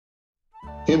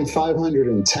Hymn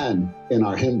 510 in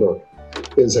our hymn book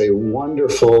is a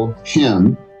wonderful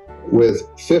hymn with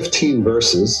 15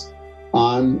 verses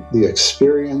on the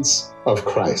experience of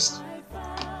Christ.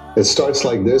 It starts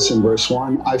like this in verse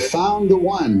 1. I found the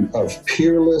one of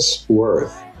peerless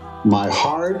worth. My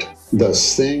heart does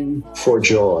sing for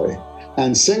joy,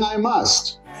 and sing I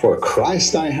must, for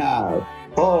Christ I have.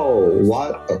 Oh,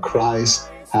 what a Christ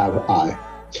have I.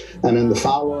 And in the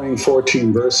following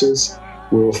 14 verses,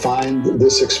 we will find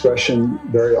this expression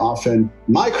very often,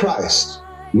 my Christ,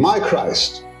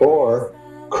 or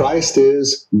Christ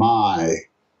is my.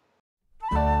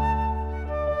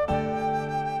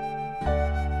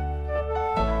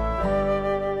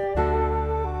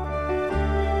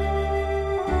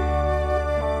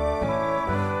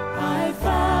 I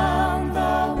found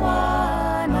the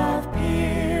one of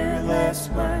peerless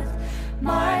worth.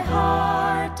 My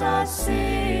heart does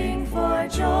sing for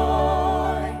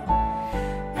joy,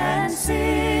 and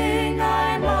sing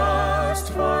I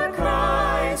must, for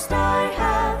Christ I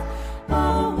have.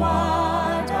 Oh,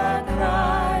 what a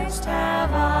Christ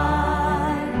have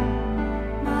I.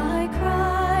 My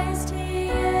Christ, he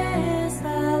is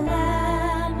the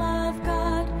Lamb of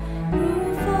God,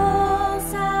 who full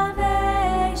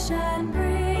salvation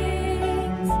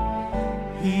brings.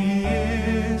 He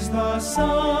is the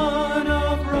Son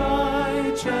of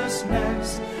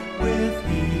righteousness, with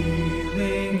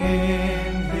healing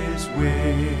in his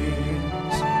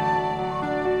wings.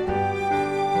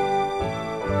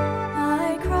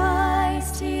 My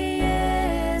Christ, he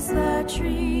is the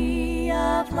tree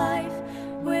of life,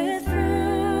 with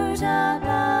fruit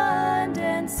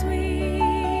abundant sweet.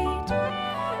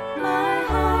 My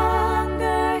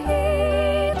hunger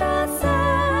he doth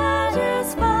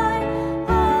satisfy,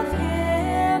 of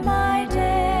him I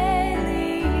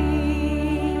daily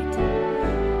eat.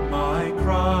 My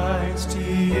Christ,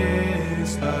 he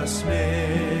is the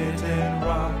smitten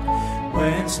rock,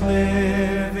 whence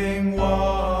living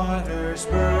waters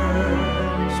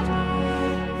burst.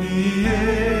 He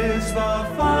is the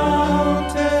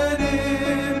fountain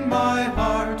in my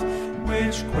heart,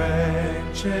 which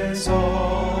quenches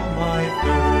all my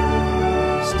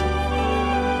thirst.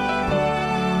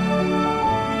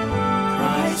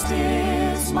 Christ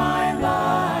is my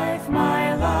life,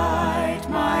 my light,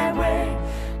 my way,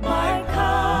 my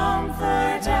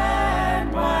comfort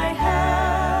and my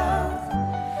health,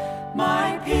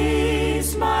 my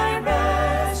peace, my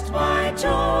rest, my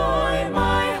joy,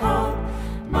 my hope,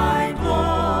 my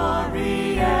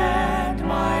glory and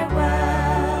my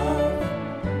wealth.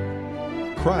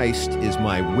 Christ is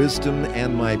my wisdom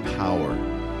and my power,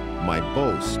 my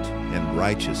boast and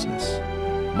righteousness,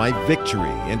 my victory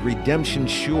and redemption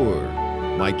sure,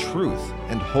 my truth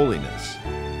and holiness.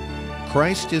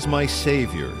 Christ is my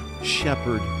Savior,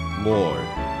 Shepherd, Lord,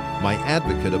 my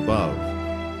advocate above,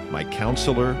 my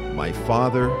counselor, my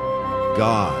Father,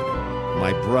 God,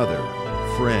 my brother,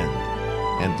 friend,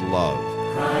 and love.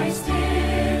 Christ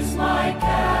is my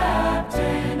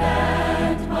captain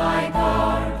and my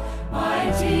guard,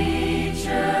 my teacher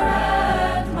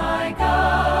and my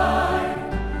guide,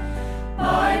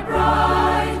 my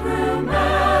bridegroom,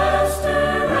 master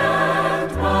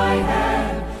and my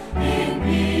head. In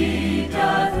me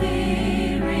doth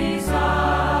he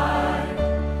reside.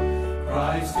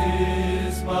 Christ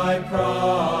is my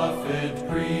prophet,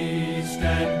 priest,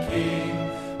 and king,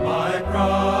 my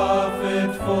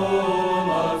prophet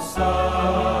full of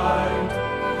sight,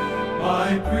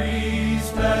 my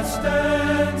priest that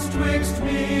stands twixt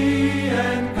me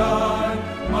and God,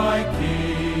 my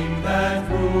king that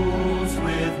rules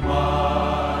with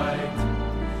might.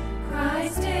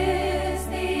 Christ is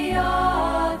the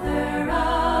author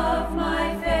of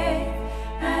my faith,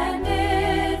 and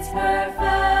its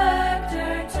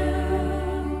perfecter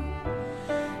too.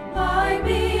 My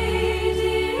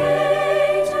mediator,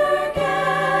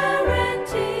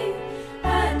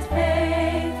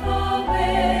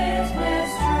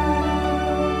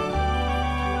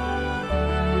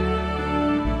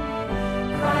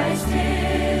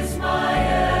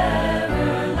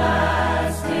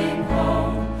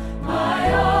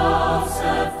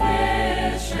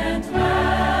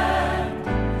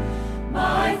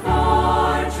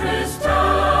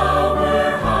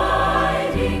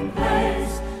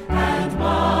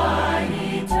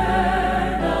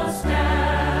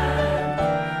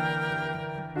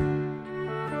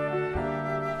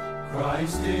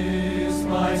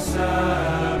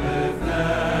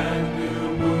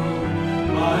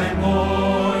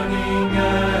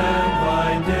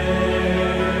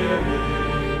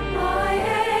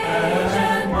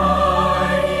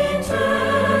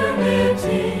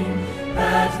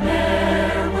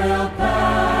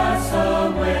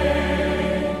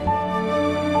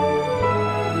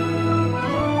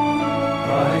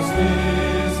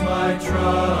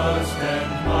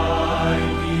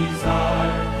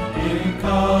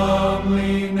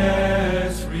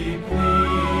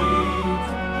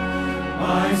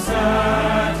 my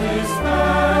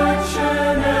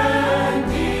satisfaction and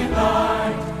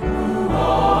delight, who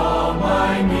all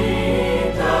my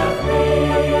need doth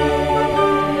meet.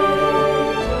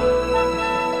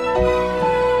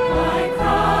 My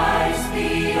Christ,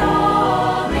 the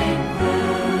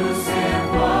all-inclusive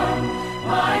one,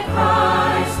 my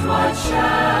Christ, what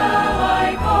shall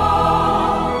I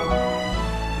call?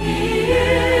 He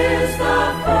is the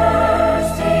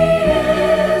first, He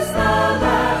is the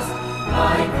last,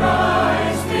 my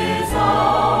Christ is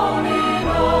all in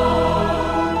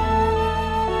all.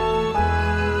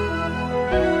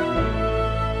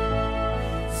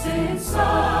 Since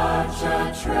such a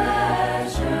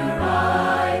treasure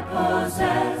I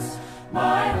possess,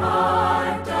 my heart